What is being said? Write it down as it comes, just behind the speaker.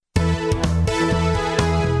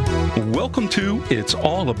Welcome to It's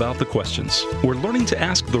All About the Questions, where learning to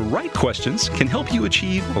ask the right questions can help you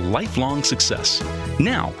achieve lifelong success.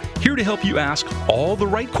 Now, here to help you ask all the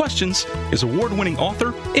right questions is award-winning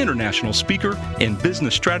author, international speaker, and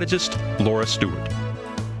business strategist, Laura Stewart.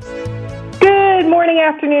 Good morning,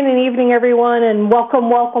 afternoon, and evening, everyone, and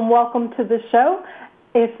welcome to the show.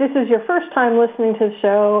 If this is your first time listening to the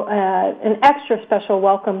show, an extra special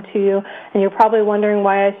welcome to you, and you're probably wondering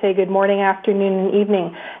why I say good morning, afternoon, and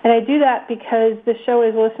evening. And I do that because the show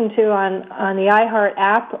is listened to on the iHeart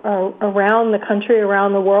app around the country,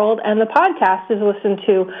 around the world, and the podcast is listened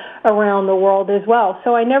to around the world as well.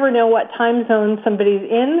 So I never know what time zone somebody's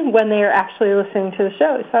in when they are actually listening to the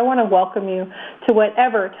show. So I want to welcome you to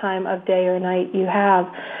whatever time of day or night you have.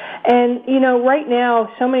 And, you know, right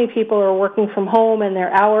now, so many people are working from home and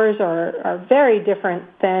their hours are very different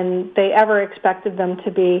than they ever expected them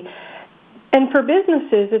to be. And for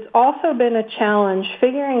businesses, it's also been a challenge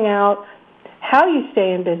figuring out how you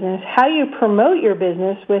stay in business, how you promote your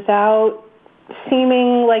business without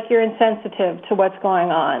seeming like you're insensitive to what's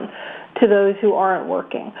going on to those who aren't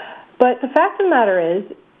working. But the fact of the matter is,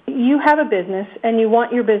 you have a business and you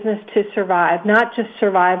want your business to survive, not just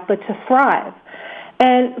survive, but to thrive.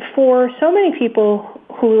 And for so many people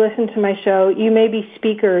who listen to my show, you may be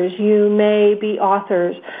speakers, you may be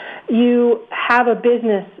authors, you have a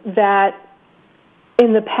business that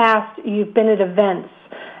in the past you've been at events,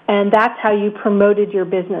 and that's how you promoted your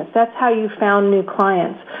business. That's how you found new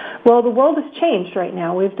clients. Well, the world has changed right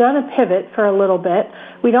now. We've done a pivot for a little bit.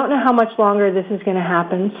 We don't know how much longer this is going to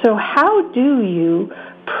happen. So how do you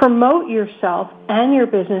promote yourself and your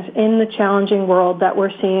business in the challenging world that we're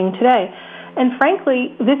seeing today? And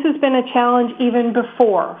frankly, this has been a challenge even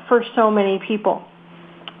before for so many people.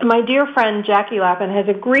 My dear friend Jackie Lappin has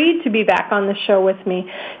agreed to be back on the show with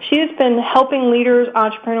me. She has been helping leaders,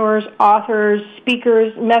 entrepreneurs, authors,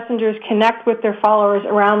 speakers, messengers connect with their followers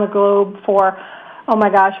around the globe for, oh my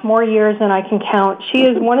gosh, more years than I can count. She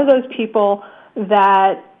is one of those people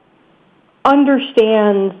that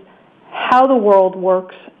understands how the world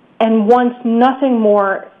works and wants nothing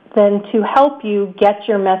more than to help you get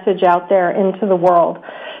your message out there into the world.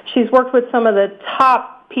 She's worked with some of the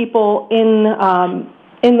top people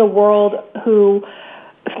in the world who,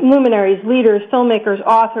 luminaries, leaders, filmmakers,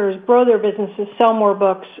 authors, grow their businesses, sell more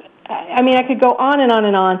books. I mean, I could go on and on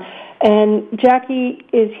and on. And Jackie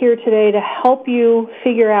is here today to help you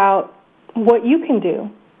figure out what you can do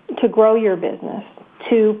to grow your business,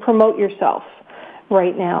 to promote yourself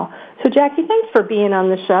right now. So Jackie, thanks for being on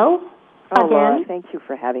the show. Oh, Laura, thank you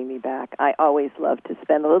for having me back. I always love to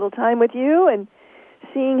spend a little time with you and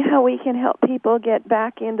seeing how we can help people get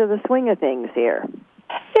back into the swing of things here.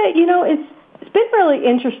 Yeah, you know, it's been really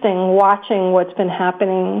interesting watching what's been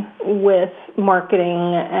happening with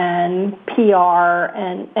marketing and PR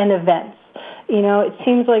and events. You know, it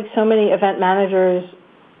seems like so many event managers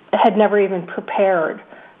had never even prepared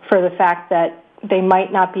for the fact that they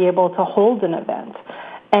might not be able to hold an event.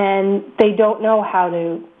 And they don't know how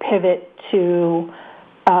to pivot to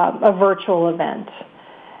a virtual event.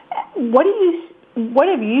 What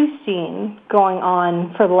have you seen going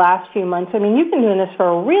on for the last few months? I mean, you've been doing this for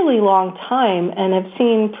a really long time and have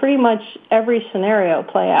seen pretty much every scenario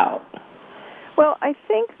play out. Well, I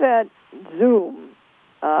think that Zoom,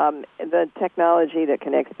 the technology that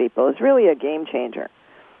connects people, is really a game changer.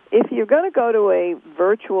 If you're going to go to a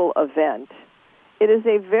virtual event, it is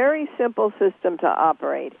a very simple system to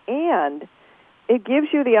operate, and it gives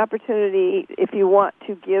you the opportunity, if you want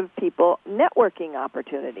to give people networking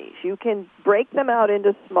opportunities. You can break them out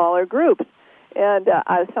into smaller groups. And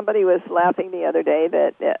somebody was laughing the other day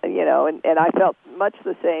that, and I felt much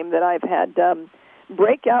the same, that I've had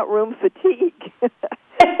breakout room fatigue.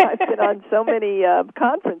 I've been on so many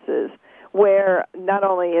conferences where not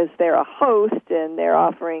only is there a host and they're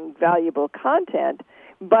offering valuable content,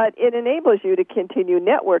 but it enables you to continue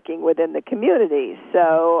networking within the community.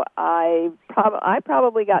 So I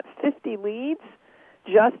probably got 50 leads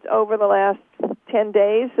just over the last 10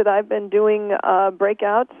 days that I've been doing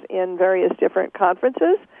breakouts in various different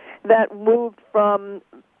conferences that moved from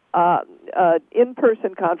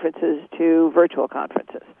in-person conferences to virtual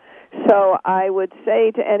conferences. So I would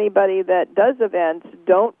say to anybody that does events,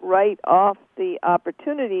 don't write off the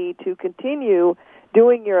opportunity to continue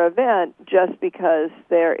doing your event just because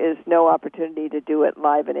there is no opportunity to do it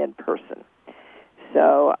live and in person.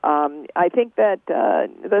 So I think that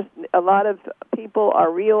a lot of people are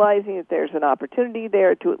realizing that there's an opportunity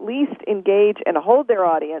there to at least engage and hold their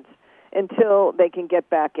audience until they can get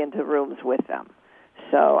back into rooms with them.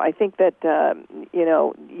 So I think that,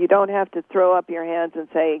 you don't have to throw up your hands and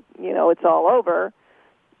say, it's all over.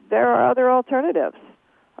 There are other alternatives.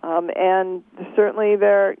 And certainly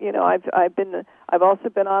I've also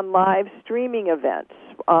been on live streaming events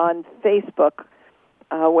on Facebook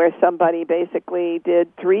where somebody basically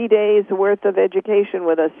did 3 days worth of education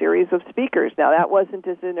with a series of speakers. Now, that wasn't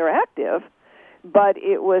as interactive, but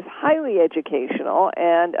it was highly educational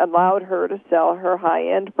and allowed her to sell her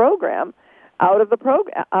high-end program out of the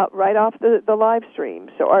right off the live stream,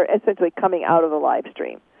 or essentially coming out of the live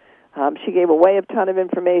stream. She gave away a ton of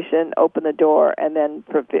information, opened the door, and then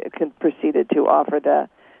proceeded to offer the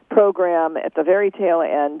program at the very tail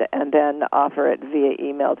end, and then offer it via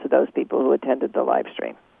email to those people who attended the live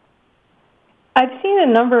stream. I've seen a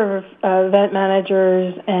number of event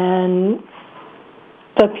managers and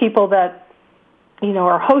the people that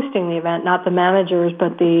are hosting the event, not the managers,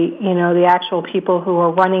 but the actual people who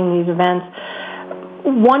are running these events,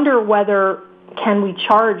 wonder whether can we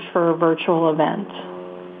charge for a virtual event.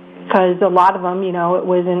 Because a lot of them,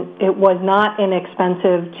 it was not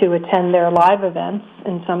inexpensive to attend their live events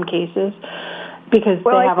in some cases, because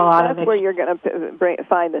they have a lot of. That's where you're going to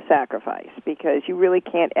find the sacrifice, because you really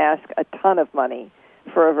can't ask a ton of money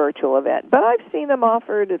for a virtual event. But I've seen them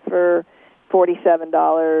offered for $47,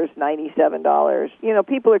 $97.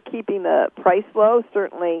 People are keeping the price low.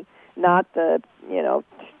 Certainly not the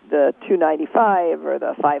 $295 or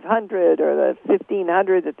the $500 or the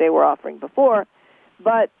 $1,500 that they were offering before.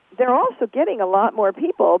 But they're also getting a lot more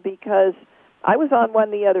people, because I was on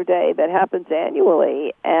one the other day that happens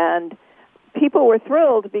annually, and people were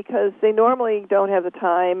thrilled because they normally don't have the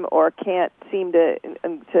time or can't seem to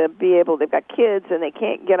be able. They've got kids and they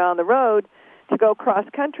can't get on the road to go cross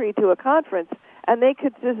country to a conference, and they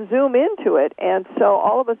could just Zoom into it. And so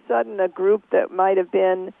all of a sudden, a group that might have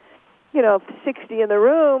been 60 in the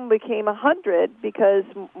room became 100 because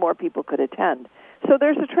more people could attend. So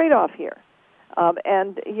there's a trade-off here.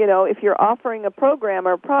 And if you're offering a program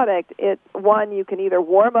or a product, you can either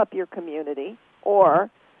warm up your community or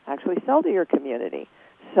actually sell to your community.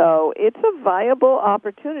 So it's a viable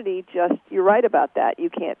opportunity. Just, you're right about that. You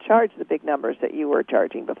can't charge the big numbers that you were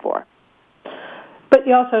charging before. But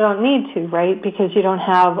you also don't need to, right? Because you don't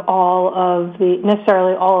have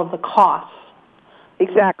necessarily all of the costs.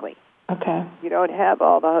 Exactly. Okay. You don't have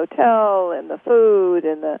all the hotel and the food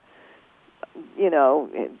and the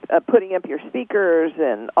putting up your speakers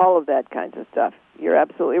and all of that kinds of stuff. You're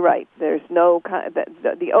absolutely right. There's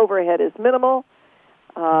the overhead is minimal,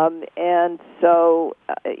 and so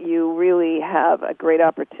you really have a great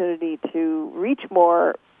opportunity to reach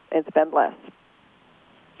more and spend less.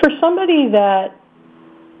 For somebody that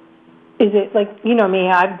is it like, me,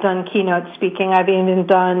 I've done keynote speaking. I've even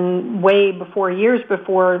done years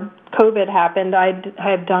before COVID happened,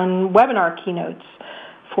 I've done webinar keynotes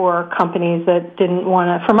for companies that didn't want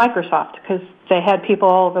to, for Microsoft, because they had people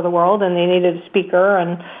all over the world and they needed a speaker,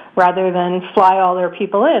 and rather than fly all their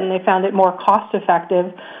people in, they found it more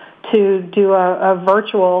cost-effective to do a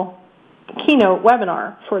virtual keynote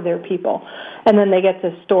webinar for their people. And then they get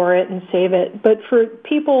to store it and save it. But for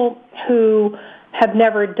people who have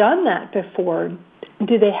never done that before,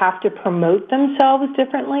 do they have to promote themselves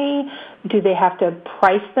differently? Do they have to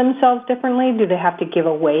price themselves differently? Do they have to give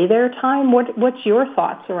away their time? What's your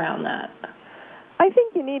thoughts around that? I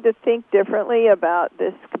think you need to think differently about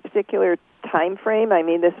this particular time frame. I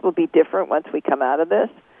mean, this will be different once we come out of this.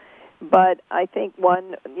 But I think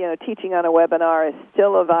teaching on a webinar is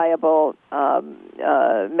still a viable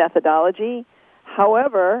methodology.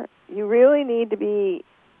 However, you really need to be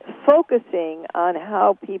focusing on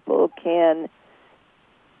how people can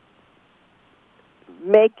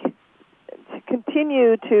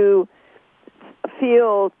continue to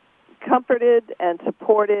feel comforted and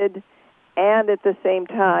supported, and at the same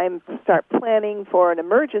time start planning for an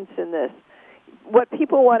emergence in this. What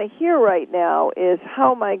people want to hear right now is,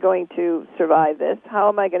 how am I going to survive this? How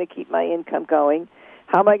am I going to keep my income going?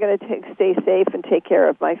 How am I going to stay safe and take care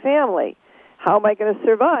of my family? How am I going to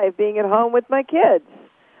survive being at home with my kids?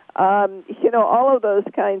 All of those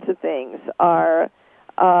kinds of things are,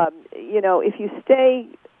 if you stay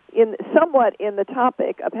somewhat in the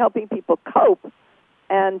topic of helping people cope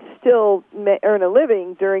and still earn a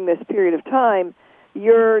living during this period of time,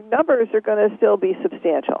 your numbers are going to still be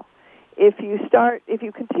substantial. If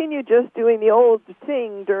you continue just doing the old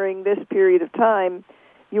thing during this period of time,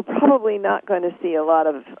 you're probably not going to see a lot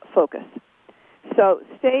of focus. So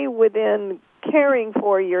stay within caring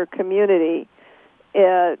for your community,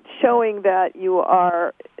 showing that you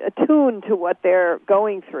are attuned to what they're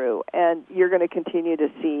going through, and you're going to continue to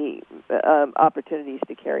see opportunities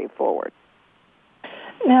to carry forward.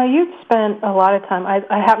 Now, you've spent a lot of time.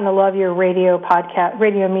 I happen to love your radio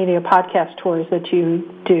media podcast tours that you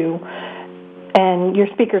do. and your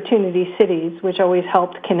Speakertunity cities, which always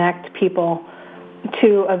helped connect people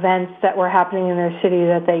to events that were happening in their city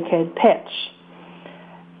that they could pitch.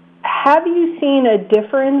 Have you seen a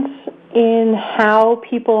difference in how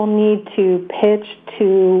people need to pitch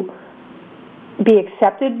to be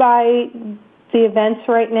accepted by the events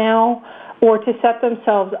right now, or to set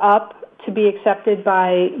themselves up to be accepted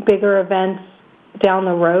by bigger events down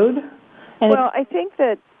the road? And well, I think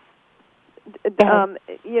that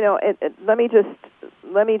let me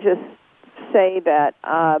just say that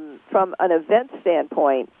from an event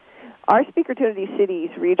standpoint, our Speakertunity Cities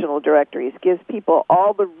regional directories gives people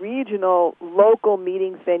all the regional, local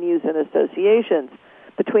meetings, venues, and associations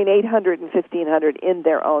between 800 and 1,500 in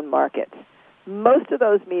their own markets. Most of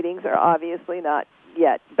those meetings are obviously not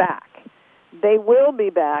yet back. They will be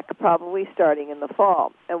back probably starting in the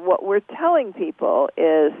fall. And what we're telling people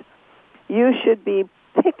is you should be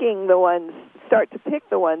start to pick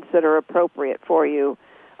the ones that are appropriate for you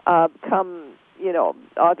come,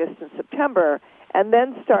 August and September, and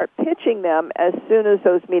then start pitching them as soon as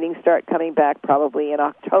those meetings start coming back, probably in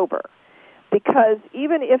October. Because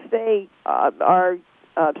even if they are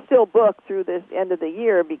still booked through this end of the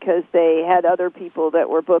year because they had other people that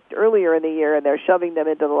were booked earlier in the year and they're shoving them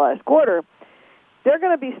into the last quarter, they're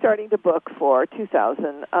going to be starting to book for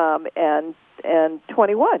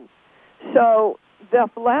 2021. So the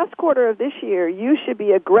last quarter of this year, you should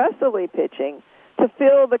be aggressively pitching to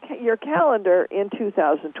fill your calendar in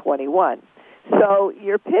 2021. So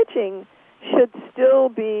your pitching should still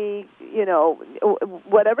be,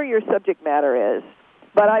 whatever your subject matter is,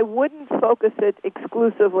 but I wouldn't focus it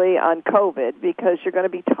exclusively on COVID because you're going to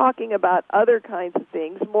be talking about other kinds of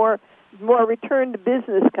things, more return to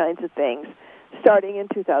business kinds of things starting in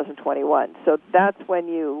 2021. So that's when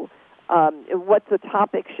what the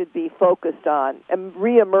topic should be focused on and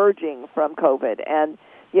reemerging from COVID, and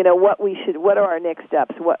what are our next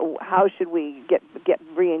steps? How should we get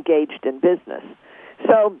reengaged in business?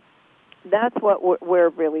 So that's what we're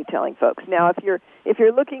really telling folks. Now, if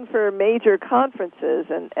you're looking for major conferences,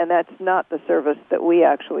 and that's not the service that we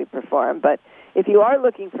actually perform, but if you are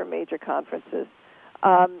looking for major conferences,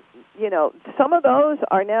 some of those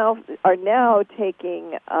are now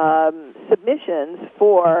taking submissions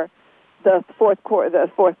for the fourth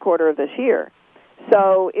quarter of this year.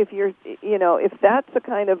 So if that's the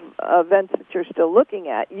kind of events that you're still looking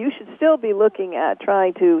at, you should still be looking at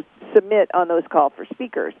trying to submit on those call for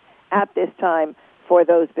speakers at this time for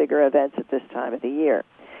those bigger events at this time of the year.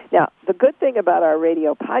 Now, the good thing about our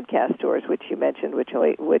radio podcast tours, which you mentioned, which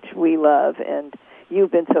we love, and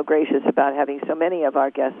you've been so gracious about having so many of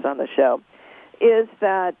our guests on the show, is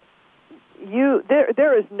that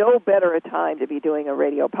there is no better a time to be doing a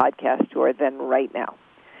radio podcast tour than right now,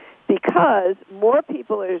 because more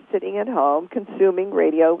people are sitting at home consuming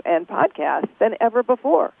radio and podcasts than ever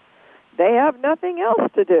before. They have nothing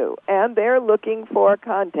else to do, and they're looking for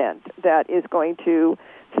content that is going to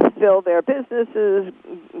fulfill their businesses,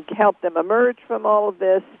 help them emerge from all of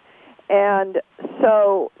this. And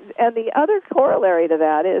the other corollary to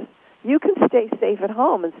that is you can stay safe at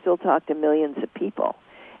home and still talk to millions of people.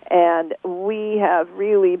 And we have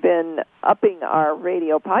really been upping our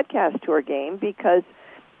radio podcast tour game because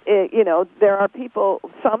there are people,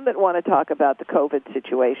 some that want to talk about the COVID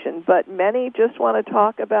situation, but many just want to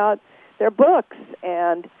talk about their books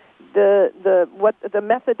and the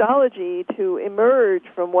methodology to emerge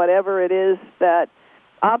from whatever it is that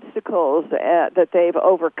obstacles that they've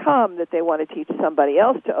overcome that they want to teach somebody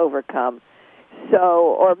else to overcome.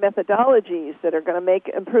 So, or methodologies that are going to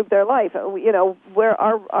improve their life. Where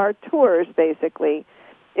our tours basically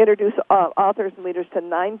introduce authors and leaders to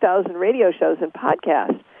 9,000 radio shows and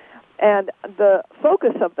podcasts. And the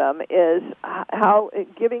focus of them is how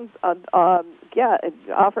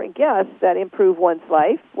offering guests that improve one's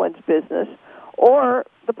life, one's business, or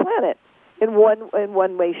the planet in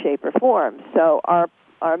one way, shape, or form. So our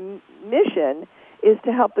mission is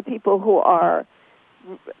to help the people who are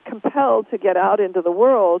compelled to get out into the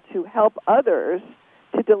world to help others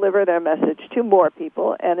to deliver their message to more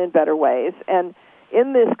people and in better ways. And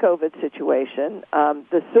in this COVID situation,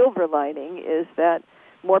 the silver lining is that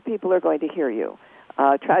more people are going to hear you.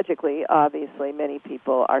 Tragically, obviously, many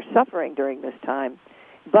people are suffering during this time,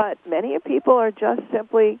 but many people are just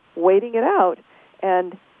simply waiting it out.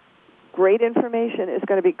 And great information is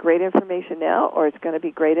going to be great information now, or it's going to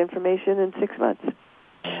be great information in 6 months.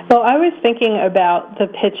 Well, I was thinking about the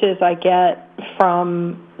pitches I get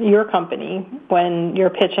from your company when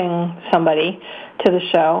you're pitching somebody to the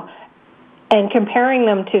show and comparing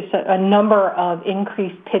them to a number of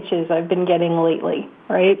increased pitches I've been getting lately,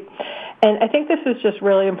 right? and I think this is just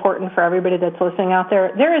really important for everybody that's listening out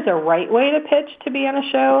there. There is a right way to pitch to be on a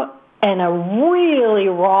show and a really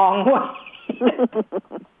wrong way.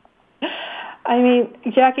 I mean,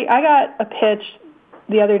 Jackie, I got a pitch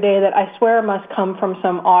the other day that I swear must come from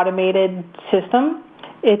some automated system.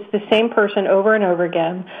 It's the same person over and over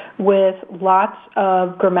again with lots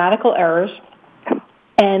of grammatical errors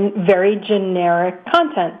and very generic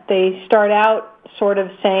content. They start out sort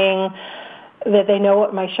of saying that they know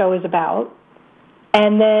what my show is about,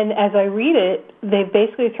 and then as I read it, they've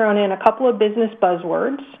basically thrown in a couple of business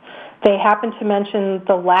buzzwords. They happen to mention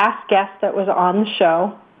the last guest that was on the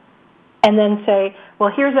show, and then say,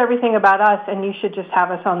 well, here's everything about us, and you should just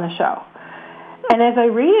have us on the show. And as I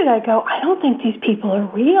read it, I go, I don't think these people are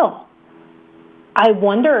real. I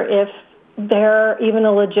wonder if they're even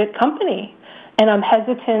a legit company. And I'm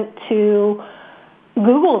hesitant to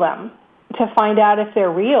Google them to find out if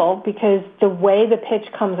they're real because the way the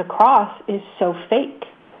pitch comes across is so fake.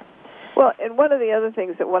 Well, and one of the other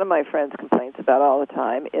things that one of my friends complains about all the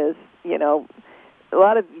time is, you know, a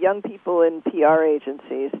lot of young people in PR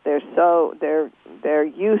agencies, they're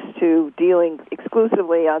used to dealing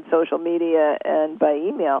exclusively on social media and by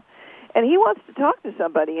email. And he wants to talk to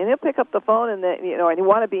somebody, and he'll pick up the phone, and and he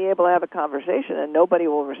want to be able to have a conversation, and nobody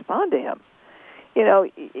will respond to him. You know,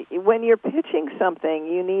 when you're pitching something,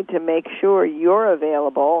 you need to make sure you're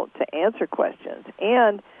available to answer questions.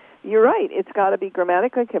 And you're right; it's got to be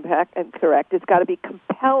grammatically correct. It's got to be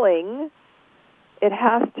compelling. It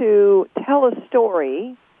has to tell a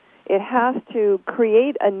story. It has to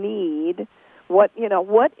create a need. What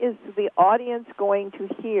is the audience going to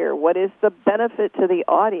hear? What is the benefit to the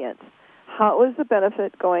audience? How is the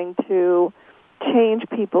benefit going to change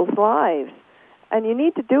people's lives? And you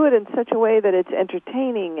need to do it in such a way that it's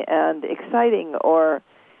entertaining and exciting, or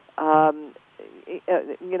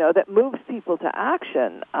that moves people to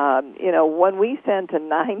action. When we send to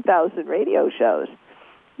 9,000 radio shows,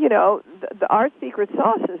 our secret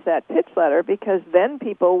sauce is that pitch letter, because then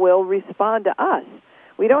people will respond to us.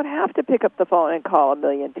 We don't have to pick up the phone and call 1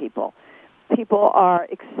 million people. People are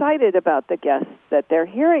excited about the guests that they're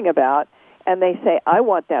hearing about, and they say, I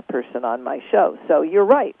want that person on my show. So you're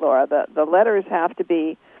right, Laura. The letters have to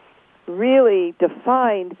be really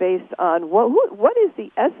defined based on what is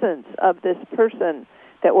the essence of this person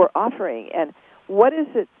that we're offering, and what is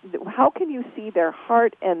it? How can you see their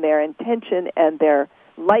heart and their intention and their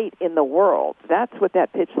light in the world? That's what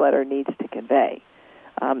that pitch letter needs to convey.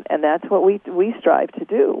 And that's what we strive to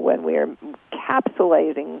do when we're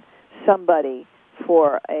capsulating somebody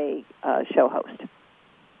for a show host.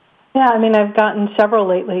 Yeah, I mean, I've gotten several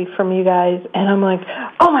lately from you guys, and I'm like,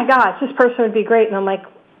 oh my gosh, this person would be great. And I'm like,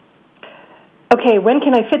 okay, when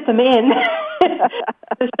can I fit them in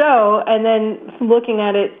the show? And then looking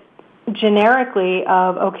at it generically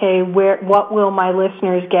of, okay, what will my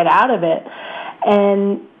listeners get out of it?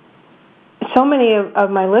 And so many of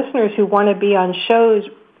my listeners who want to be on shows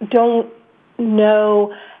don't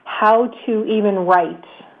know how to even write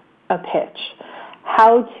a pitch,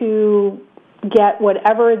 how to get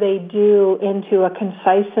whatever they do into a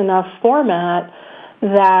concise enough format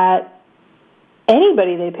that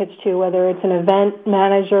anybody they pitch to, whether it's an event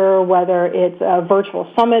manager, whether it's a virtual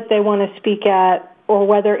summit they want to speak at, or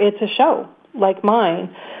whether it's a show like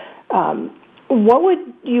mine, what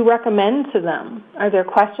would you recommend to them? Are there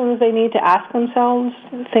questions they need to ask themselves,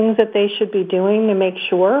 things that they should be doing to make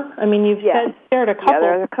sure? I mean, you've shared a couple. Yeah,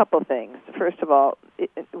 there are a couple things. First of all,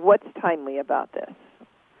 what's timely about this?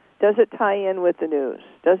 Does it tie in with the news?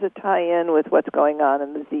 Does it tie in with what's going on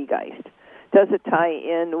in the Zeitgeist? Does it tie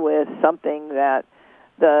in with something that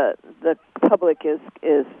the public is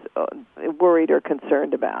worried or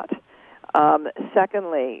concerned about?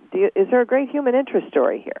 Secondly, is there a great human interest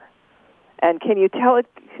story here? And can you tell it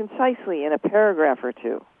concisely in a paragraph or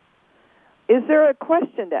two? Is there a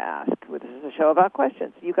question to ask? This is a show about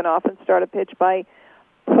questions. You can often start a pitch by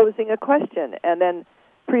posing a question and then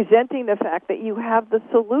presenting the fact that you have the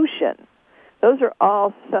solution. Those are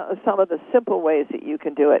all some of the simple ways that you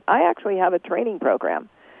can do it. I actually have a training program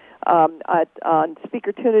on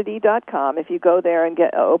speakertunity.com. If you go there and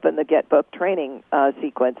open the Get Book training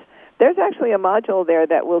sequence, there's actually a module there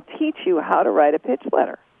that will teach you how to write a pitch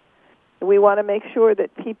letter. We want to make sure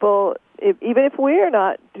that people, even if we're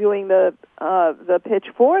not doing the pitch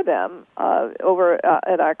for them over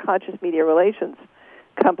at our Conscious Media Relations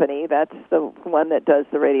company, that's the one that does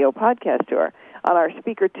the radio podcast tour. On our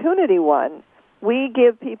Speakertunity one, we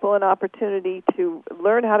give people an opportunity to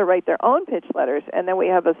learn how to write their own pitch letters, and then we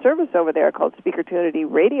have a service over there called Speakertunity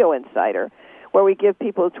Radio Insider, where we give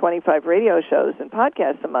people 25 radio shows and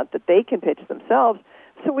podcasts a month that they can pitch themselves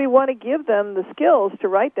so we want to give them the skills to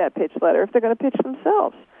write that pitch letter if they're going to pitch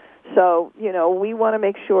themselves. So, we want to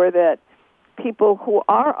make sure that people who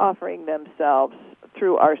are offering themselves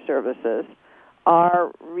through our services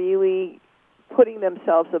are really putting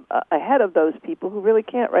themselves ahead of those people who really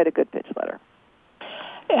can't write a good pitch letter.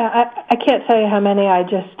 Yeah, I can't tell you how many I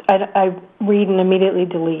read and immediately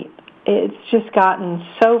delete. It's just gotten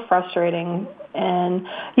so frustrating, and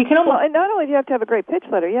you can almost... Well, and not only do you have to have a great pitch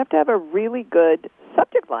letter, you have to have a really good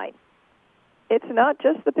subject line. It's not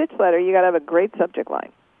just the pitch letter; you got to have a great subject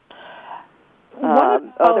line.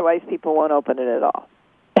 Otherwise, people won't open it at all.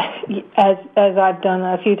 As I've done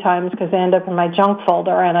a few times, because I end up in my junk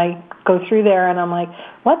folder, and I go through there, and I'm like,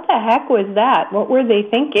 "What the heck was that? What were they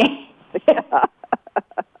thinking?" and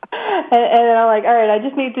I'm like, "All right, I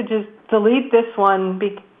just need to just delete this one."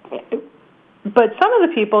 But some of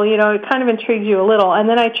the people, it kind of intrigues you a little, and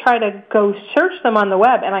then I try to go search them on the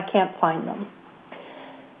web, and I can't find them.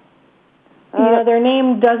 Their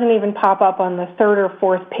name doesn't even pop up on the third or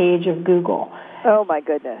fourth page of Google. Oh my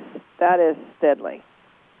goodness, that is deadly.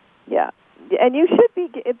 Yeah, and you should be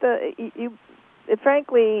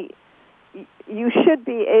frankly, you should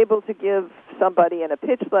be able to give somebody in a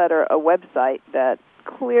pitch letter a website that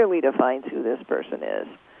clearly defines who this person is,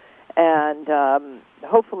 and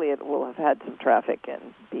hopefully it will have had some traffic and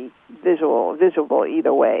be visible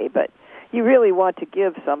either way. But you really want to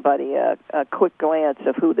give somebody a quick glance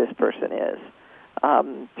of who this person is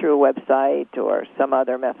through a website or some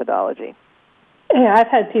other methodology. Yeah, I've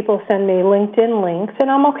had people send me LinkedIn links,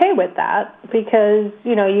 and I'm okay with that because,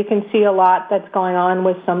 you can see a lot that's going on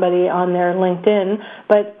with somebody on their LinkedIn.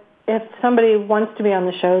 But if somebody wants to be on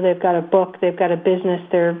the show, they've got a book, they've got a business,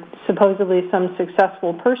 they're supposedly some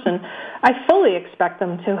successful person, I fully expect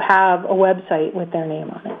them to have a website with their name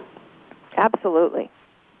on it. Absolutely.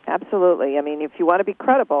 Absolutely. I mean, if you want to be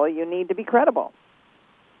credible, you need to be credible.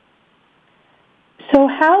 So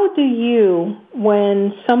how do you,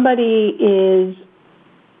 when somebody is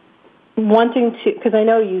wanting to, because I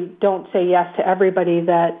know you don't say yes to everybody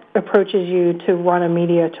that approaches you to run a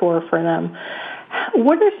media tour for them,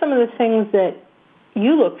 what are some of the things that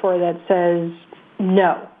you look for that says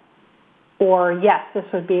no, or yes, this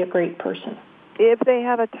would be a great person? If they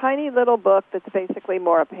have a tiny little book that's basically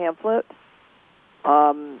more a pamphlet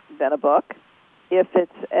than a book, if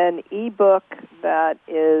it's an e-book that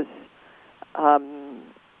is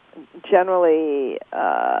generally,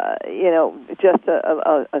 just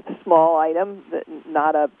a small item,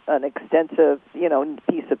 not an extensive,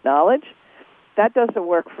 piece of knowledge, that doesn't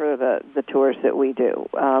work for the tours that we do.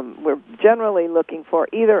 We're generally looking for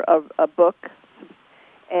either a book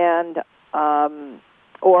and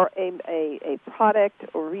or a product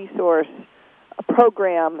or resource, a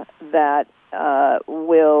program that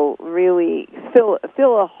will really fill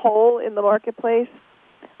a hole in the marketplace.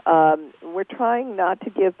 We're trying not to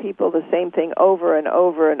give people the same thing over and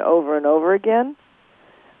over and over and over again.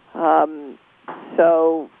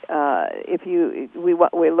 So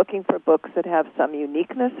we're looking for books that have some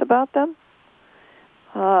uniqueness about them.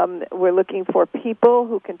 We're looking for people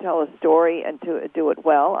who can tell a story and to do it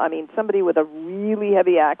well. I mean, somebody with a really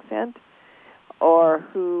heavy accent or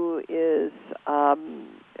who is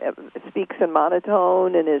speaks in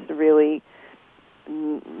monotone and is really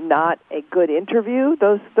not a good interview.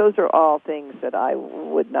 Those are all things that I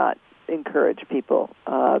would not encourage people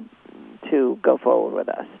to go forward with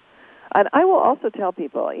us. And I will also tell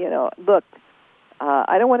people, look,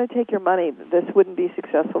 I don't want to take your money. This wouldn't be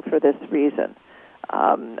successful for this reason.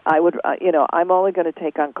 I'm only going to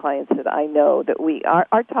take on clients that I know that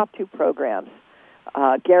our top two programs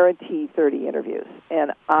guarantee 30 interviews,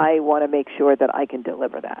 and I want to make sure that I can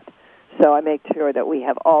deliver that. So I make sure that we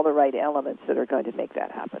have all the right elements that are going to make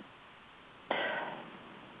that happen.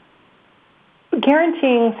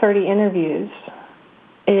 Guaranteeing 30 interviews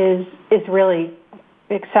is really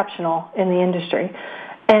exceptional in the industry.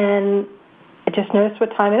 And I just noticed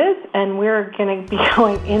what time it is, and we're going to be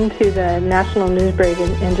going into the national news break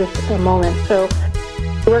in just a moment. So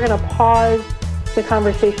we're going to pause the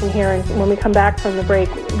conversation here, and when we come back from the break,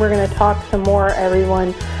 we're going to talk some more,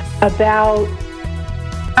 everyone, about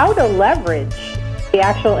how to leverage the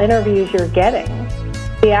actual interviews you're getting,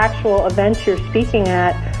 the actual events you're speaking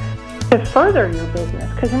at to further your business.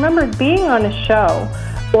 Because remember, being on a show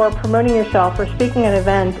or promoting yourself or speaking at an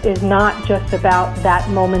event is not just about that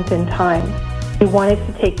moment in time. We want it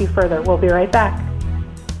to take you further. We'll be right back.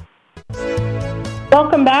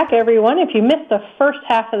 Welcome back, everyone. If you missed the first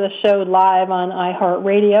half of the show live on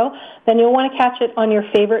iHeartRadio, then you'll want to catch it on your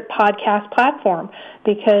favorite podcast platform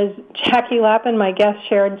because Jackie Lappin, my guest,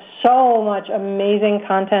 shared so much amazing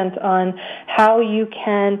content on how you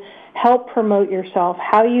can help promote yourself,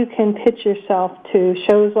 how you can pitch yourself to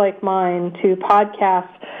shows like mine, to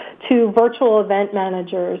podcasts, to virtual event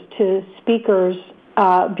managers, to speakers,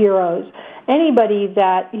 bureaus, anybody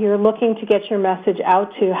that you're looking to get your message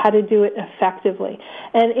out to, how to do it effectively.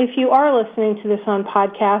 And if you are listening to this on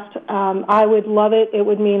podcast, I would love it. It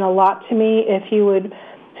would mean a lot to me if you would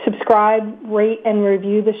subscribe, rate, and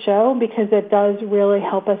review the show, because it does really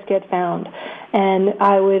help us get found. And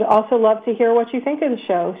I would also love to hear what you think of the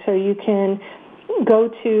show. So you can go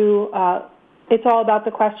to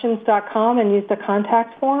it'sallaboutthequestions.com and use the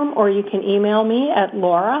contact form, or you can email me at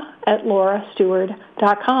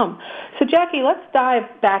laura@laurastewart.com. So Jackie, let's dive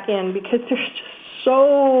back in, because there's just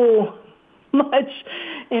so much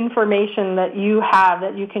information that you have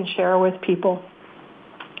that you can share with people.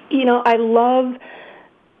 You know, I love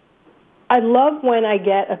when I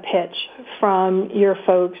get a pitch from your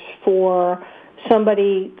folks for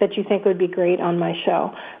somebody that you think would be great on my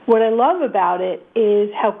show. What I love about it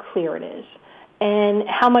is how clear it is and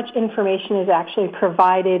how much information is actually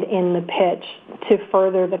provided in the pitch to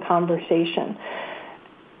further the conversation.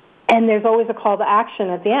 And there's always a call to action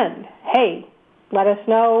at the end. Hey, let us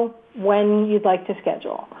know when you'd like to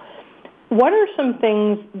schedule. What are some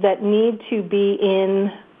things that need to be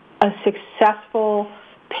in a successful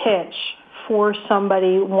pitch for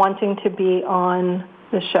somebody wanting to be on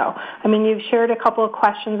the show? I mean, you've shared a couple of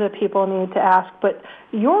questions that people need to ask, but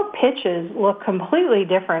your pitches look completely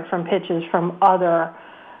different from pitches from other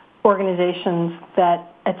organizations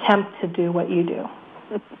that attempt to do what you do.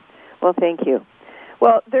 Well, thank you.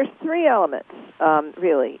 Well, there's three elements,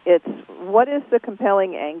 really. It's what is the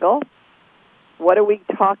compelling angle? What are we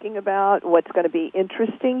talking about? What's going to be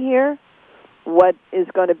interesting here? What is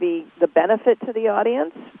going to be the benefit to the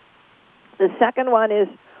audience? The second one is,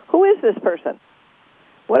 who is this person?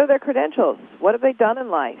 What are their credentials? What have they done in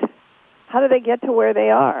life? How do they get to where they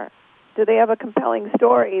are? Do they have a compelling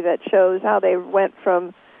story that shows how they went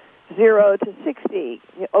from 0 to 60,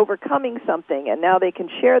 overcoming something, and now they can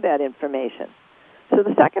share that information? So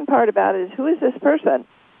the second part about it is, who is this person?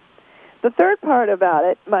 The third part about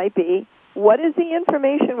it might be, what is the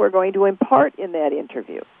information we're going to impart in that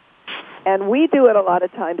interview? And we do it a lot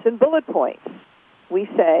of times in bullet points. We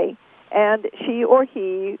say, and she or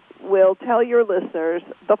he will tell your listeners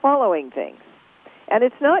the following things. And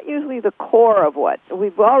it's not usually the core of what.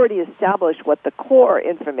 We've already established what the core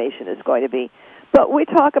information is going to be. But we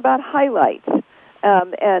talk about highlights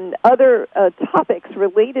and other topics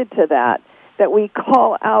related to that we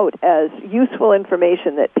call out as useful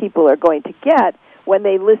information that people are going to get when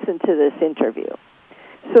they listen to this interview.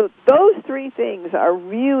 So those three things are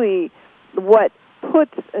really what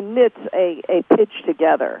knits a pitch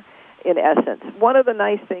together, in essence. One of the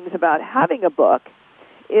nice things about having a book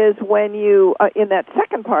is when you, in that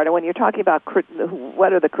second part, when you're talking about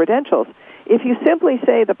what are the credentials, if you simply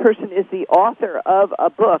say the person is the author of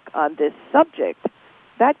a book on this subject,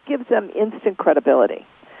 that gives them instant credibility.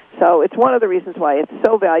 So it's one of the reasons why it's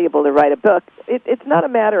so valuable to write a book. It's not a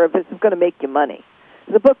matter of it's going to make you money.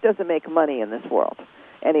 The book doesn't make money in this world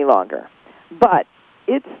any longer. But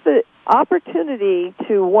it's the opportunity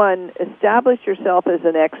to, one, establish yourself as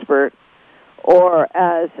an expert or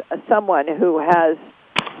as someone who has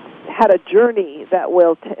had a journey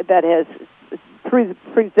that has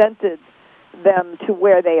presented them to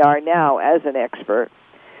where they are now as an expert.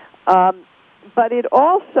 But it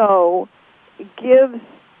also gives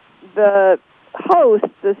the host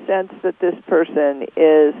the sense that this person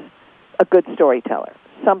is a good storyteller,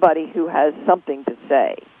 somebody who has something to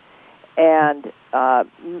say. And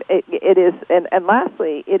it is, and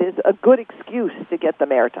lastly, it is a good excuse to get them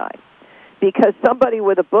airtime, because somebody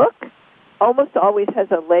with a book almost always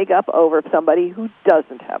has a leg up over somebody who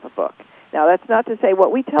doesn't have a book. Now, that's not to say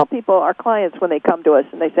what we tell people, our clients, when they come to us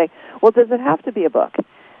and they say, well, does it have to be a book?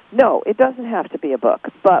 No, it doesn't have to be a book.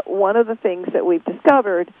 But one of the things that we've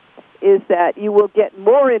discovered is that you will get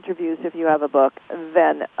more interviews if you have a book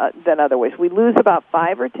than otherwise. We lose about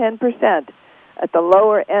 5 or 10% at the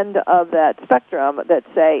lower end of that spectrum that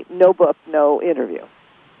say no book, no interview.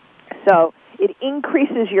 So it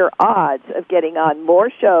increases your odds of getting on more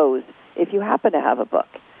shows if you happen to have a book.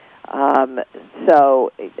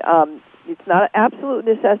 It's not an absolute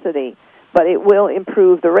necessity, but it will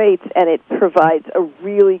improve the rates, and it provides a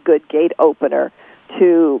really good gate opener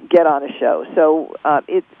to get on a show. So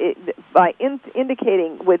by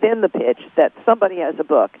indicating within the pitch that somebody has a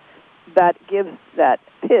book, that gives that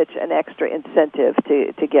pitch an extra incentive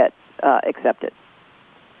to get accepted.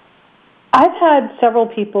 I've had several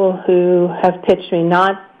people who have pitched me,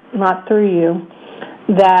 not through you,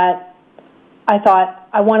 that I thought,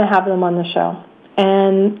 I want to have them on the show.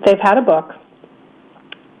 And they've had a book,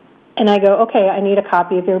 And I go, okay, I need a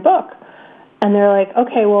copy of your book. And they're like,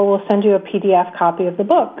 okay, well, we'll send you a PDF copy of the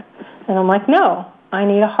book. And I'm like, no, I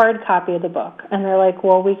need a hard copy of the book. And they're like,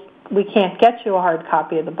 well, we can't get you a hard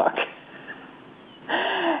copy of the book.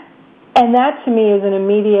 And that to me is an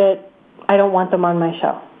immediate, I don't want them on my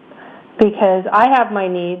show. Because I have my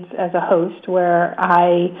needs as a host where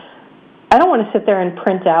I don't want to sit there and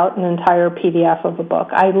print out an entire PDF of a book.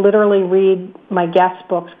 I literally read my guest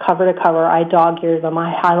books cover to cover. I dog-ear them.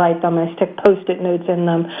 I highlight them. I stick Post-it notes in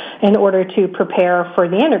them in order to prepare for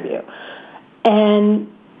the interview. And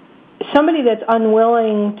somebody that's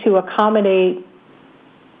unwilling to accommodate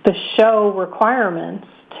the show requirements,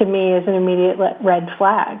 to me, is an immediate red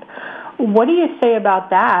flag. What do you say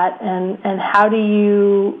about that, and how do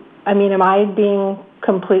you, am I being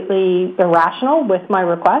completely irrational with my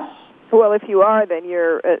requests? Well, if you are, then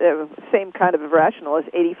you're same kind of irrational as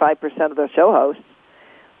 85% of the show hosts.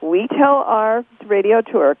 We tell our radio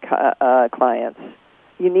tour clients,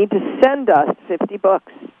 you need to send us 50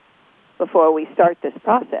 books before we start this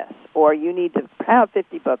process, or you need to have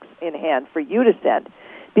 50 books in hand for you to send,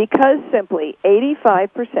 because simply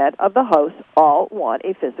 85% of the hosts all want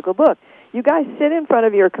a physical book. You guys sit in front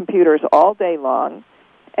of your computers all day long,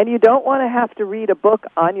 and you don't want to have to read a book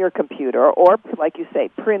on your computer or, like you say,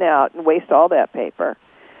 print out and waste all that paper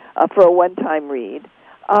for a one-time read.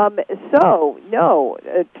 So, no,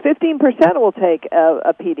 15% will take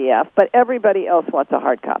a PDF, but everybody else wants a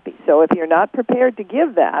hard copy. So if you're not prepared to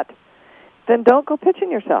give that, then don't go pitching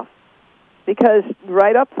yourself. Because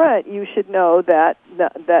right up front, you should know that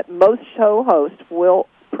most show hosts will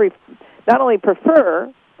not only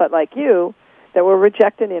prefer, but like you, that will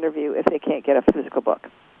reject an interview if they can't get a physical book.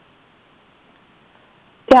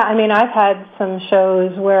 Yeah, I've had some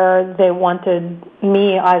shows where they wanted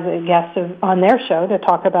me as a guest on their show to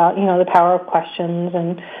talk about, the power of questions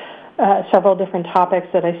and several different topics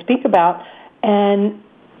that I speak about. And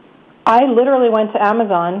I literally went to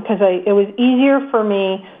Amazon because it was easier for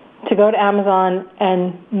me to go to Amazon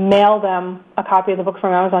and mail them a copy of the book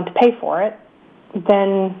from Amazon to pay for it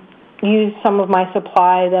than use some of my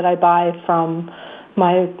supply that I buy from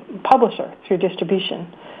my publisher through distribution.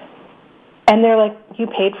 And they're like, you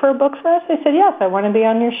paid for a book for us? I said, yes, I want to be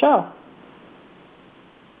on your show.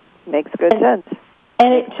 Makes good sense.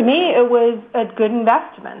 And to me, it was a good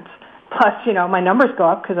investment. Plus, my numbers go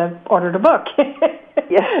up because I've ordered a book,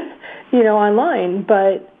 online.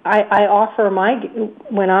 But I offer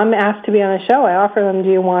when I'm asked to be on a show, I offer them, do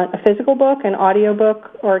you want a physical book, an audio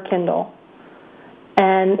book, or a Kindle?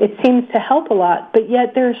 And it seems to help a lot. But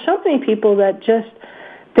yet there are so many people that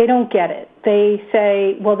they don't get it. They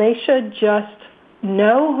say, well, they should just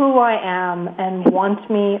know who I am and want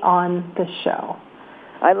me on the show.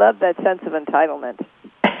 I love that sense of entitlement.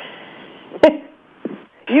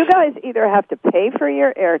 You guys either have to pay for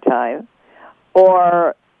your airtime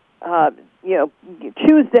or,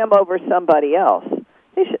 choose them over somebody else.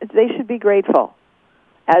 They should be grateful,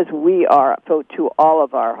 as we are to all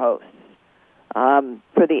of our hosts,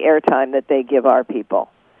 for the airtime that they give our people.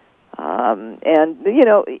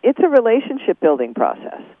 It's a relationship building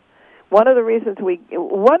process. One of the reasons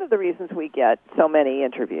we get so many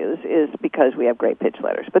interviews is because we have great pitch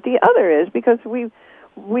letters. But the other is because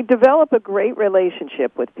we develop a great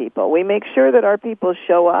relationship with people. We make sure that our people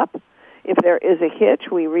show up. If there is a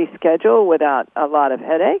hitch, we reschedule without a lot of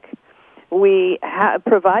headache. We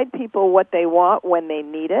provide people what they want when they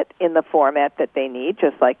need it in the format that they need,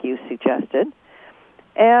 just like you suggested.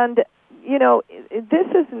 And this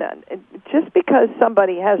is not, just because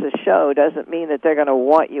somebody has a show doesn't mean that they're going to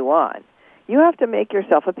want you on. You have to make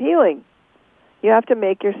yourself appealing. You have to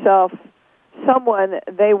make yourself someone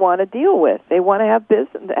they want to deal with. They want to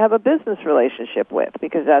have a business relationship with,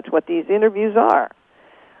 because that's what these interviews are.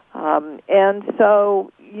 And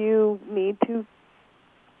so you need to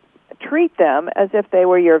treat them as if they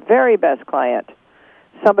were your very best client,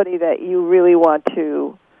 somebody that you really want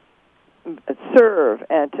to serve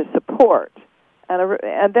and to support,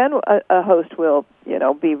 and then a host will,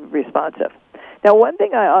 be responsive. Now, one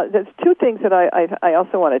thing there's two things that I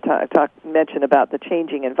also want to mention about the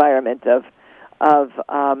changing environment of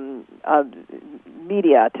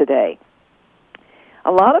media today.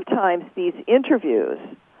 A lot of times, these interviews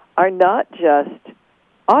are not just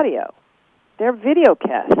audio; they're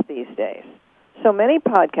videocasts these days. So many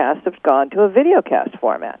podcasts have gone to a videocast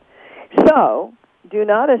format. So do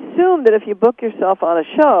not assume that if you book yourself on a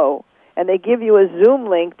show and they give you a Zoom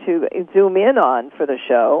link to zoom in on for the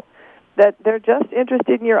show, that they're just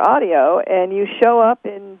interested in your audio and you show up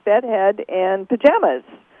in bedhead and pajamas.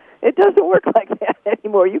 It doesn't work like that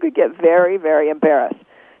anymore. You could get very, very embarrassed.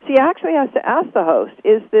 So you actually have to ask the host,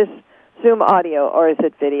 is this Zoom audio or is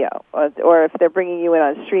it video? Or if they're bringing you in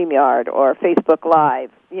on StreamYard or Facebook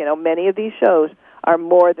Live, many of these shows are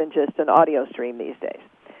more than just an audio stream these days.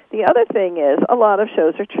 The other thing is a lot of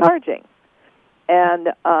shows are charging. And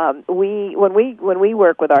when we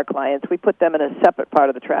work with our clients, we put them in a separate part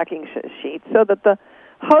of the tracking sheet so that the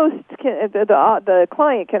host the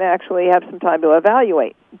client can actually have some time to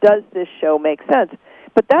evaluate, does this show make sense?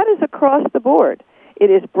 But that is across the board.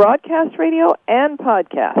 It is broadcast radio and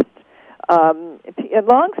podcast.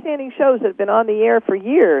 Long-standing shows that have been on the air for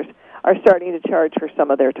years are starting to charge for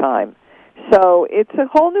some of their time. So it's a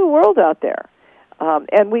whole new world out there.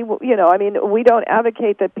 And we don't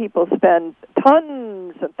advocate that people spend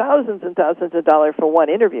tons and thousands of dollars for one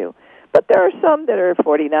interview. But there are some that are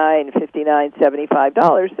 $49, $59,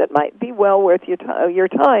 $75 that might be well worth your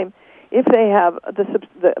time if they have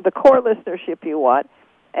the core listenership you want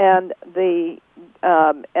and the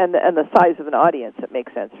size of an audience that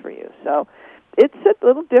makes sense for you. So it's a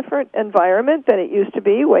little different environment than it used to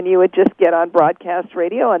be when you would just get on broadcast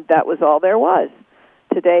radio and that was all there was.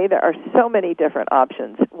 Today there are so many different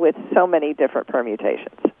options with so many different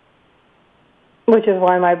permutations. Which is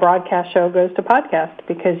why my broadcast show goes to podcast,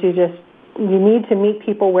 because you need to meet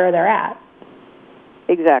people where they're at.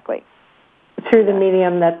 Exactly. Through the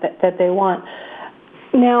medium that they want.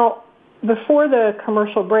 Now, before the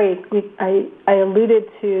commercial break, I alluded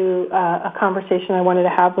to a conversation I wanted to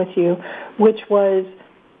have with you, which was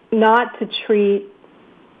not to treat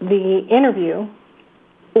the interview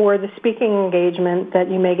or the speaking engagement that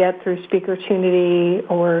you may get through Speakertunity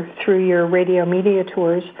or through your radio media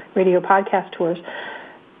tours, radio podcast tours,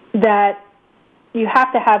 that you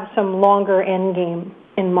have to have some longer end game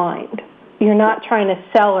in mind. You're not trying to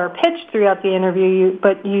sell or pitch throughout the interview,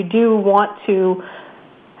 but you do want to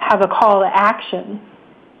have a call to action,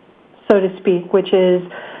 so to speak, which is,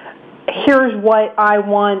 here's what I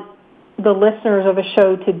want the listeners of a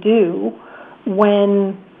show to do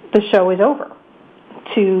when the show is over,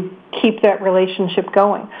 to keep that relationship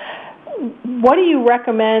going. What do you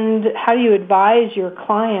recommend, how do you advise your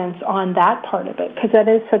clients on that part of it? Because that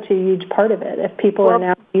is such a huge part of it. If people are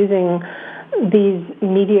now using these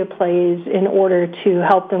media plays in order to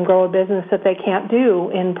help them grow a business that they can't do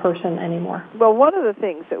in person anymore. Well, one of the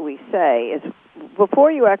things that we say is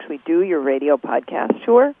before you actually do your radio podcast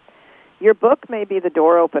tour, your book may be the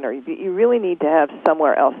door opener. You really need to have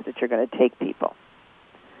somewhere else that you're going to take people.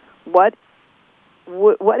 What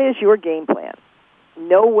is your game plan?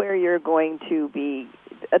 Know where you're going to be.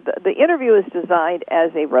 The interview is designed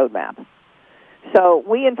as a roadmap. So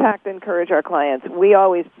we, in fact, encourage our clients. We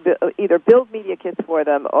always either build media kits for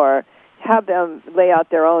them or have them lay out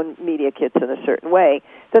their own media kits in a certain way,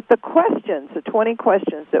 that the questions, the 20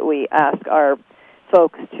 questions that we ask our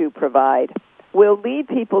folks to provide, will lead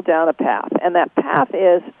people down a path. And that path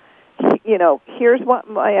is, here's what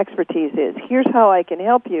my expertise is, here's how I can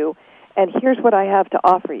help you, and here's what I have to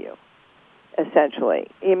offer you, essentially.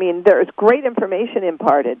 I mean, there's great information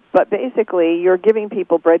imparted, but basically you're giving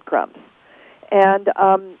people breadcrumbs.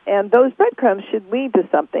 And those breadcrumbs should lead to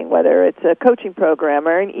something, whether it's a coaching program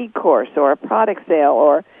or an e-course or a product sale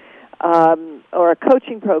or a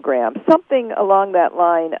coaching program, something along that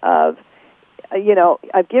line of,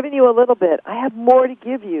 I've given you a little bit, I have more to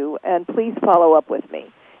give you, and please follow up with me.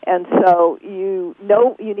 And so you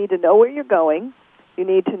need to know where you're going. You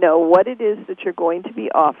need to know what it is that you're going to be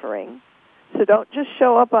offering. So don't just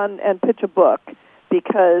show up and pitch a book,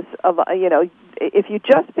 because of if you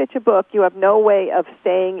just pitch a book, you have no way of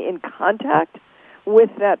staying in contact with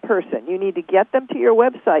that person. You need to get them to your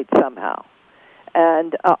website somehow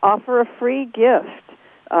and offer a free gift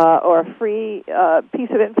or a free piece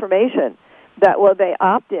of information that will they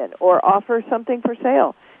opt in, or offer something for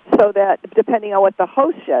sale, so that depending on what the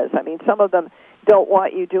host says, I mean, some of them don't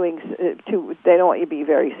want you they don't want you to be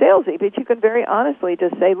very salesy, but you can very honestly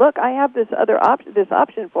just say, look, I have this other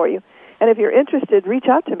option for you, and if you're interested, reach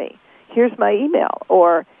out to me. Here's my email.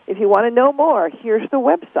 Or if you want to know more, here's the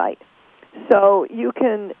website. So you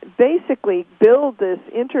can basically build this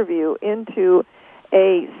interview into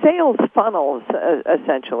a sales funnel,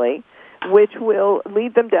 essentially, which will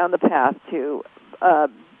lead them down the path to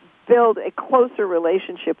build a closer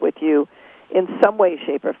relationship with you in some way,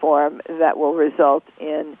 shape, or form that will result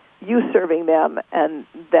in you serving them and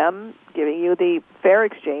them giving you the fair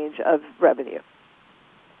exchange of revenue.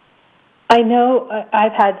 I know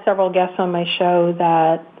I've had several guests on my show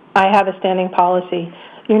that I have a standing policy.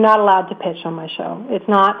 You're not allowed to pitch on my show. It's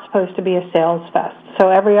not supposed to be a sales fest. So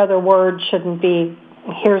every other word shouldn't be,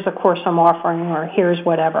 here's a course I'm offering, or here's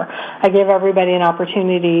whatever. I give everybody an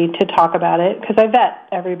opportunity to talk about it because I vet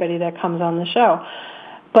everybody that comes on the show.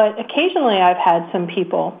 But occasionally I've had some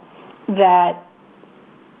people that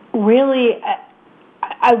really,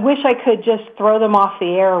 I wish I could just throw them off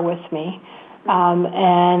the air with me.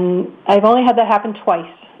 And I've only had that happen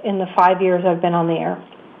twice in the 5 years I've been on the air.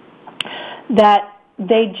 That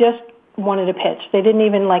they just wanted to pitch. They didn't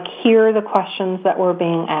even hear the questions that were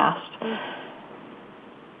being asked.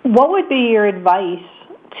 What would be your advice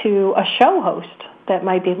to a show host that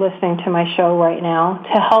might be listening to my show right now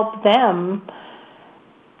to help them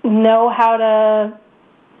know how to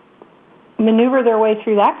maneuver their way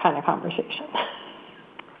through that kind of conversation?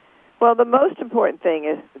 Well, the most important thing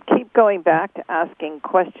is keep going back to asking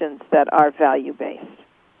questions that are value-based.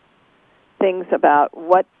 Things about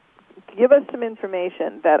give us some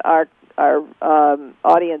information that our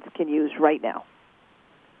audience can use right now.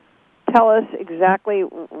 Tell us exactly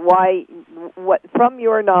what from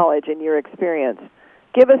your knowledge and your experience,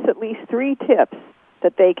 give us at least 3 tips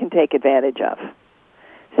that they can take advantage of.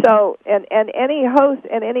 So, and any host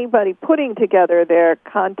and anybody putting together their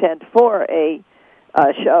content for a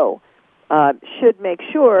show should make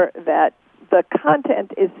sure that the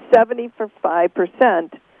content is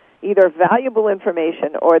 75% either valuable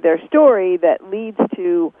information or their story that leads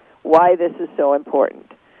to why this is so important.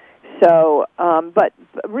 So, but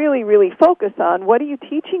really, really focus on what are you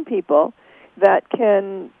teaching people that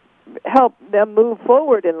can help them move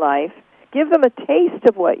forward in life. Give them a taste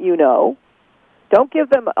of what you know. Don't give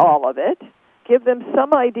them all of it. Give them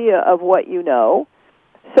some idea of what you know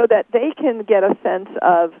so that they can get a sense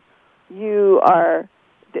of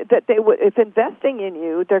if investing in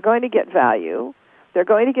you, they're going to get value. They're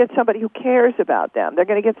going to get somebody who cares about them. They're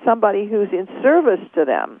going to get somebody who's in service to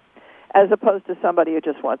them as opposed to somebody who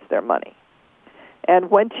just wants their money. And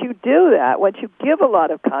once you do that, once you give a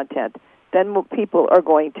lot of content, then people are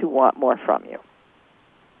going to want more from you.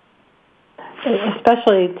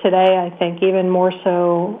 Especially today, I think, even more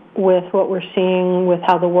so with what we're seeing with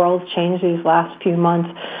how the world's changed these last few months.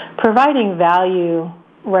 Providing value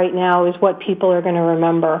right now is what people are going to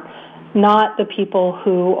remember, not the people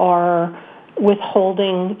who are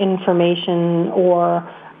withholding information or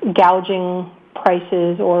gouging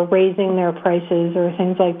prices or raising their prices or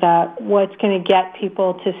things like that. What's going to get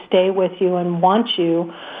people to stay with you and want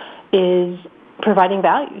you is providing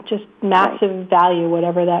value, just massive value,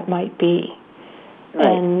 whatever that might be. Right.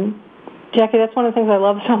 And Jackie, that's one of the things I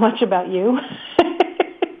love so much about you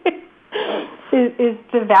is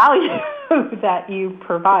the value that you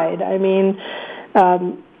provide. I mean,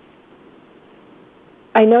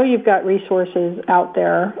 I know you've got resources out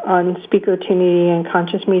there on Speaker 2Media and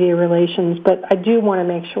Conscious Media Relations, but I do want to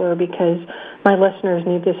make sure because my listeners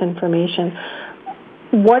need this information.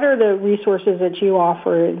 What are the resources that you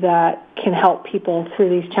offer that can help people through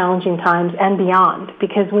these challenging times and beyond?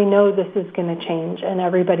 Because we know this is going to change and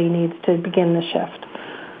everybody needs to begin the shift.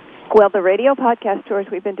 Well, the radio podcast tours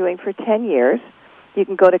we've been doing for 10 years. You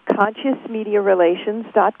can go to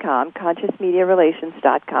consciousmediarelations.com,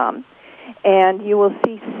 consciousmediarelations.com, and you will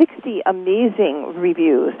see 60 amazing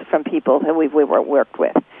reviews from people that we've worked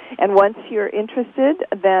with. And once you're interested,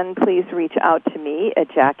 then please reach out to me at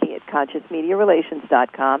Jackie at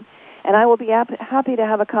consciousmediarelations.com, and I will be happy to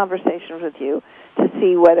have a conversation with you to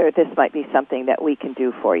see whether this might be something that we can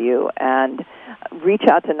do for you. And reach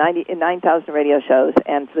out to 9,000 radio shows,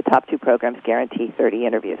 and the top 2 programs guarantee 30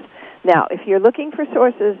 interviews. Now, if you're looking for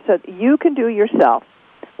sources that you can do yourself,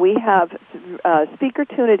 we have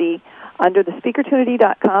SpeakerTunity under the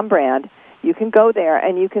SpeakerTunity.com brand. You can go there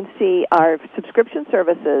and you can see our subscription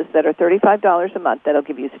services that are $35 a month. That'll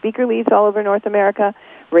give you speaker leads all over North America,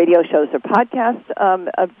 radio shows or podcasts,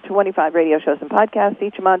 25 radio shows and podcasts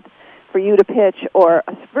each month for you to pitch, or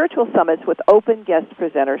virtual summits with open guest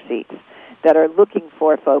presenter seats that are looking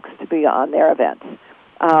for folks to be on their events.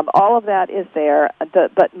 All of that is there,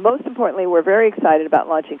 but most importantly, we're very excited about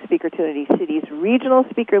launching SpeakerTunity City's regional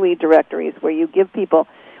speaker lead directories, where we give people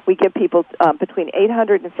between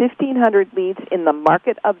 800 and 1,500 leads in the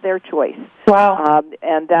market of their choice. Wow.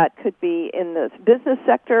 And that could be in the business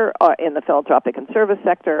sector, or in the philanthropic and service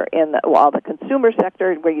sector, in the consumer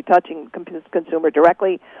sector, where you're touching consumer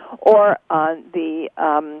directly, or on the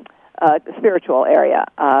spiritual area,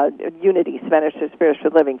 Unity, Spanish for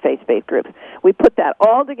Spiritual Living, faith-based groups. We put that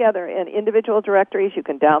all together in individual directories. You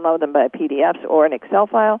can download them by PDFs or an Excel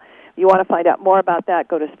file. If you want to find out more about that,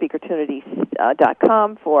 go to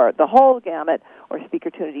SpeakerTunity.com for the whole gamut, or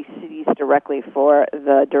SpeakerTunity Cities directly for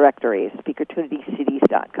the directories,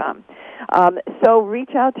 SpeakerTunityCities.com. So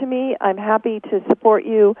reach out to me. I'm happy to support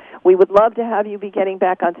you. We would love to have you be getting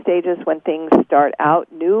back on stages when things start out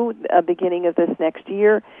new, beginning of this next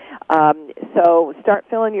year. So start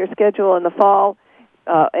filling your schedule in the fall.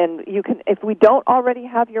 And you can, if we don't already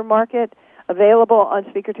have your market, available on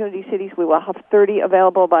Speaker Opportunity Cities. We will have 30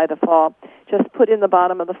 available by the fall. Just put in the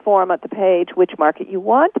bottom of the form at the page which market you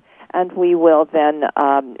want, and we will then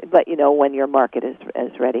let you know when your market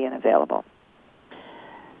is ready and available.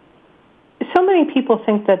 So many people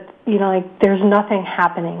think that, like there's nothing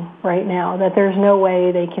happening right now, that there's no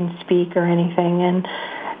way they can speak or anything. And,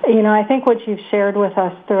 I think what you've shared with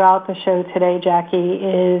us throughout the show today, Jackie,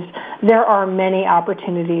 is there are many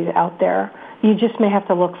opportunities out there. You just may have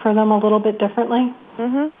to look for them a little bit differently.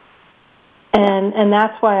 Mm-hmm. And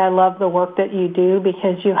that's why I love the work that you do,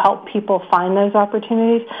 because you help people find those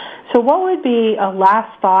opportunities. So what would be a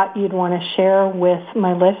last thought you'd want to share with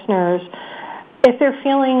my listeners if they're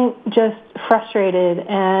feeling just frustrated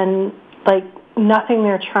and like nothing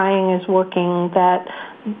they're trying is working, that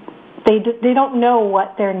they don't know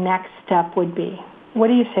what their next step would be? What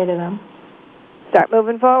do you say to them? Start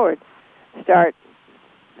moving forward. Start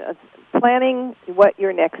planning what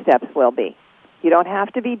your next steps will be. You don't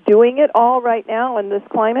have to be doing it all right now in this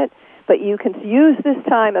climate, but you can use this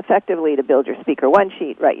time effectively to build your Speaker One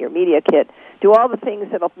sheet, write your media kit, do all the things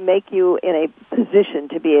that will make you in a position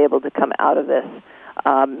to be able to come out of this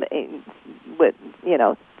with,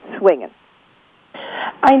 swinging.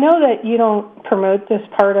 I know that you don't promote this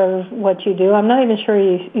part of what you do. I'm not even sure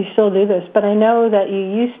you still do this, but I know that you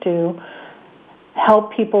used to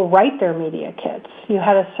help people write their media kits. You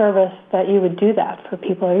had a service that you would do that for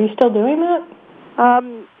people. Are you still doing that?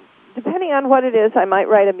 Depending on what it is, I might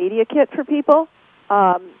write a media kit for people,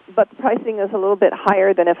 but the pricing is a little bit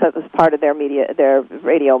higher than if it was part of their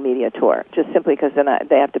radio media tour. Just simply because then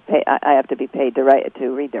they have to pay. I have to be paid to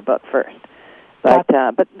read their book first. But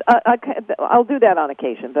I'll do that on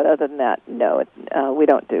occasion. But other than that, no, we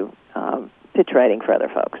don't do pitch writing for other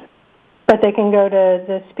folks. But they can go to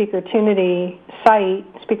the Speakertunity site,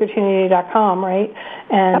 speakertunity.com, right?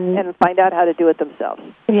 And find out how to do it themselves.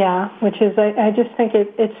 Yeah, which is, I just think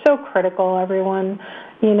it's so critical, everyone,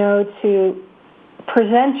 to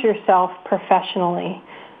present yourself professionally.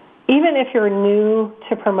 Even if you're new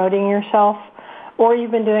to promoting yourself, or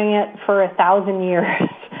you've been doing it for 1,000 years.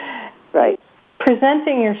 Right.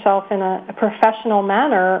 Presenting yourself in a professional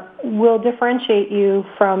manner will differentiate you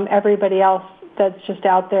from everybody else that's just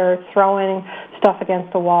out there throwing stuff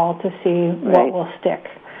against the wall to see what will stick.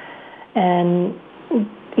 And,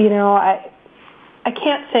 I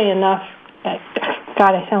can't say enough.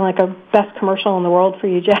 God, I sound like a best commercial in the world for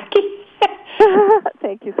you, Jackie.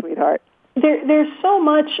 Thank you, sweetheart. There's so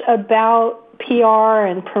much about PR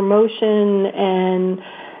and promotion and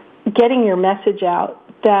getting your message out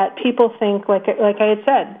that people think, like I had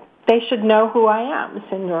said, they should know who I am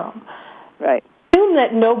syndrome. Right. Assume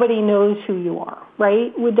that nobody knows who you are,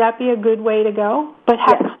 right? Would that be a good way to go? But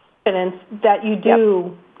have confidence that you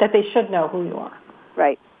do, that they should know who you are.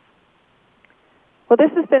 Right. Well,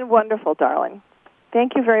 this has been wonderful, darling.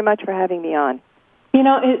 Thank you very much for having me on.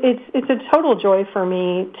 It's a total joy for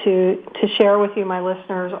me to share with you, my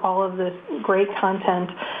listeners, all of this great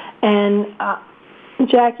content. And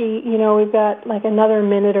Jackie, we've got like another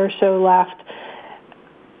minute or so left.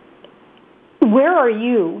 Where are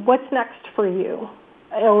you? What's next for you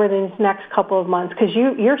over these next couple of months? Because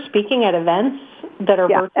you're speaking at events that are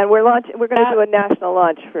virtual. And we're going to do a national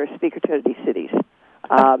launch for Speaker Opportunity Cities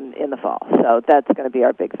in the fall. So that's going to be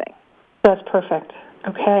our big thing. That's perfect.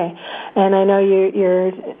 Okay. And I know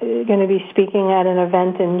you're going to be speaking at an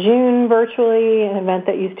event in June virtually, an event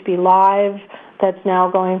that used to be live that's now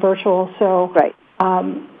going virtual. So right.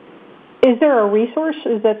 Is there a resource?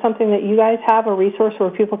 Is that something that you guys have, a resource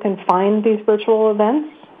where people can find these virtual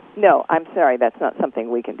events? No, I'm sorry. That's not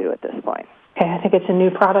something we can do at this point. Okay, I think it's a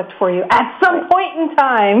new product for you at some point in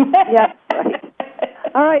time. Yes, right.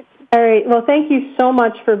 All right. All right. Well, thank you so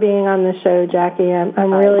much for being on the show, Jackie.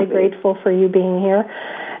 I'm really grateful for you being here.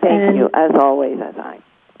 Thank you, as always, as I.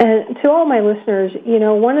 And to all my listeners,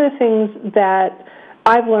 one of the things that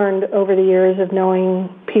I've learned over the years of knowing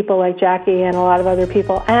people like Jackie and a lot of other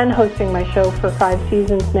people and hosting my show for 5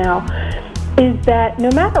 seasons now is that no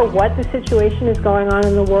matter what the situation is going on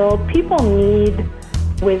in the world, people need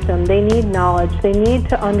wisdom. They need knowledge. They need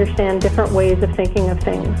to understand different ways of thinking of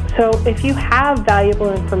things. So if you have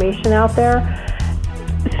valuable information out there,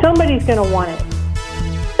 somebody's going to want it.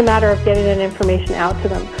 It's a matter of getting that information out to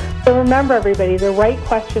them. So remember, everybody, the right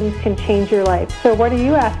questions can change your life. So what are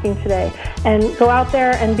you asking today? And go out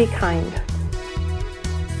there and be kind.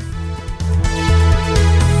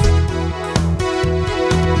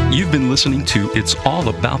 You've been listening to It's All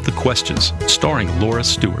About the Questions, starring Laura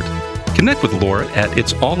Stewart. Connect with Laura at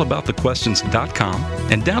it'sallaboutthequestions.com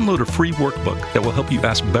and download a free workbook that will help you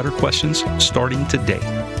ask better questions starting today.